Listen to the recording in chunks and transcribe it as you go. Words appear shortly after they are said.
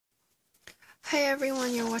Hi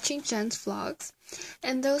everyone, you're watching Jensvlogs,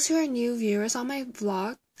 and those who are new viewers on my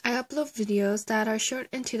vlog, I upload videos that are short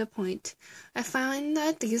and to the point. I find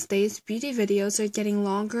that these days beauty videos are getting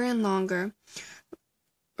longer and longer,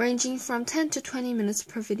 ranging from 10 to 20 minutes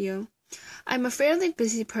per video. I'm a fairly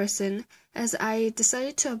busy person, as I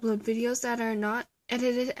decided to upload videos that are not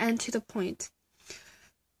edited and to the point.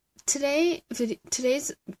 Today's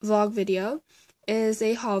vlog video is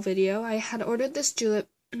a haul video. I had ordered this Julep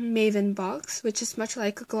Maven box, which is much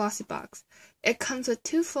like a glossy box. It comes with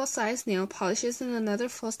 2 full-size nail polishes and another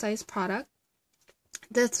full-size product.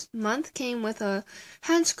 This month came with a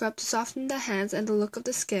hand scrub to soften the hands and the look of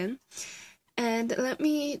the skin. And the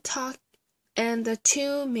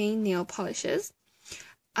 2 main nail polishes.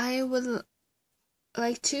 I would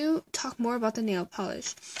like to talk more about the nail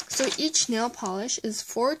polish. So each nail polish is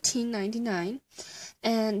 $14.99,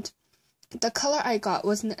 and the color I got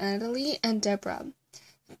was Natalie and Deborah.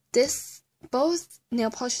 Both nail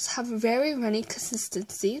polishes have a very runny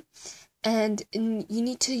consistency, and you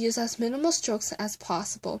need to use as minimal strokes as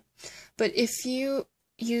possible. But if you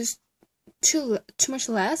use too much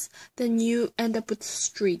less, then you end up with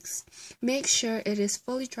streaks. Make sure it is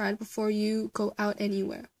fully dried before you go out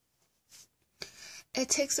anywhere. It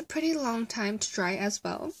takes a pretty long time to dry as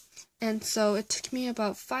well, and so it took me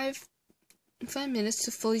about 5 minutes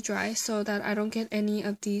to fully dry so that I don't get any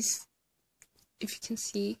of these, if you can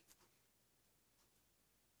see,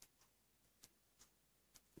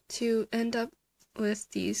 to end up with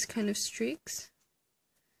these kind of streaks,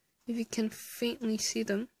 if you can faintly see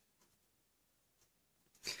them.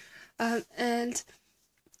 And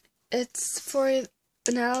it's for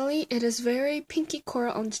Natalie, it is very pinky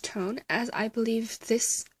coral undertone, as I believe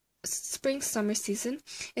this spring-summer season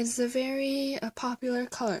is a very popular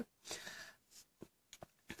color.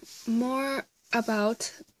 More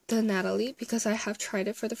about the Natalie, because I have tried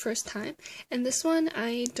it for the first time, and this one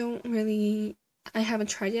I haven't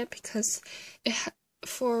tried yet because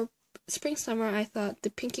for spring-summer I thought the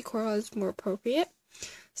pinky coral is more appropriate,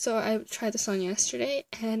 so I tried this on yesterday.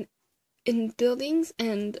 And in buildings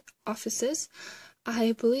and offices,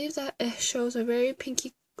 I believe that it shows a very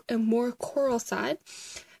pinky and more coral side,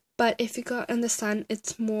 but if you go in the sun,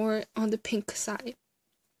 it's more on the pink side.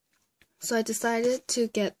 So I decided to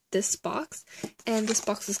get this box, and this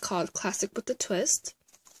box is called Classic with a Twist.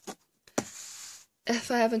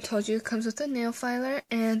 If I haven't told you, it comes with a nail filer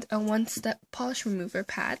and a 1-step polish remover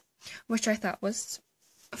pad, which I thought was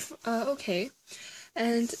okay.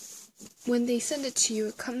 And when they send it to you,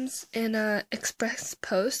 it comes in a express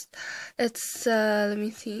post. It's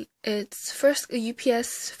it's a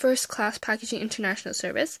UPS first class packaging international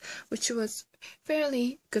service, which was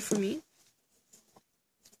fairly good for me.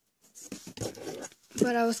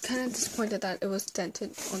 But I was kind of disappointed that it was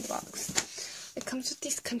dented on the box. It comes with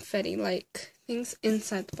these confetti-like things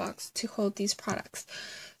inside the box to hold these products.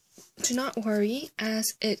 Do not worry,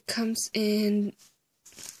 as it comes in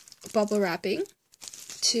bubble wrapping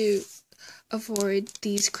to avoid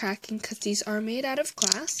these cracking, because these are made out of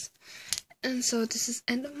glass. And so this is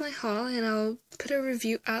end of my haul, and I'll put a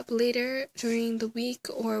review up later during the week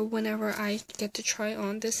or whenever I get to try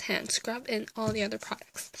on this hand scrub and all the other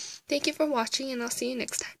products. Thank you for watching, and I'll see you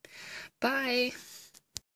next time. Bye!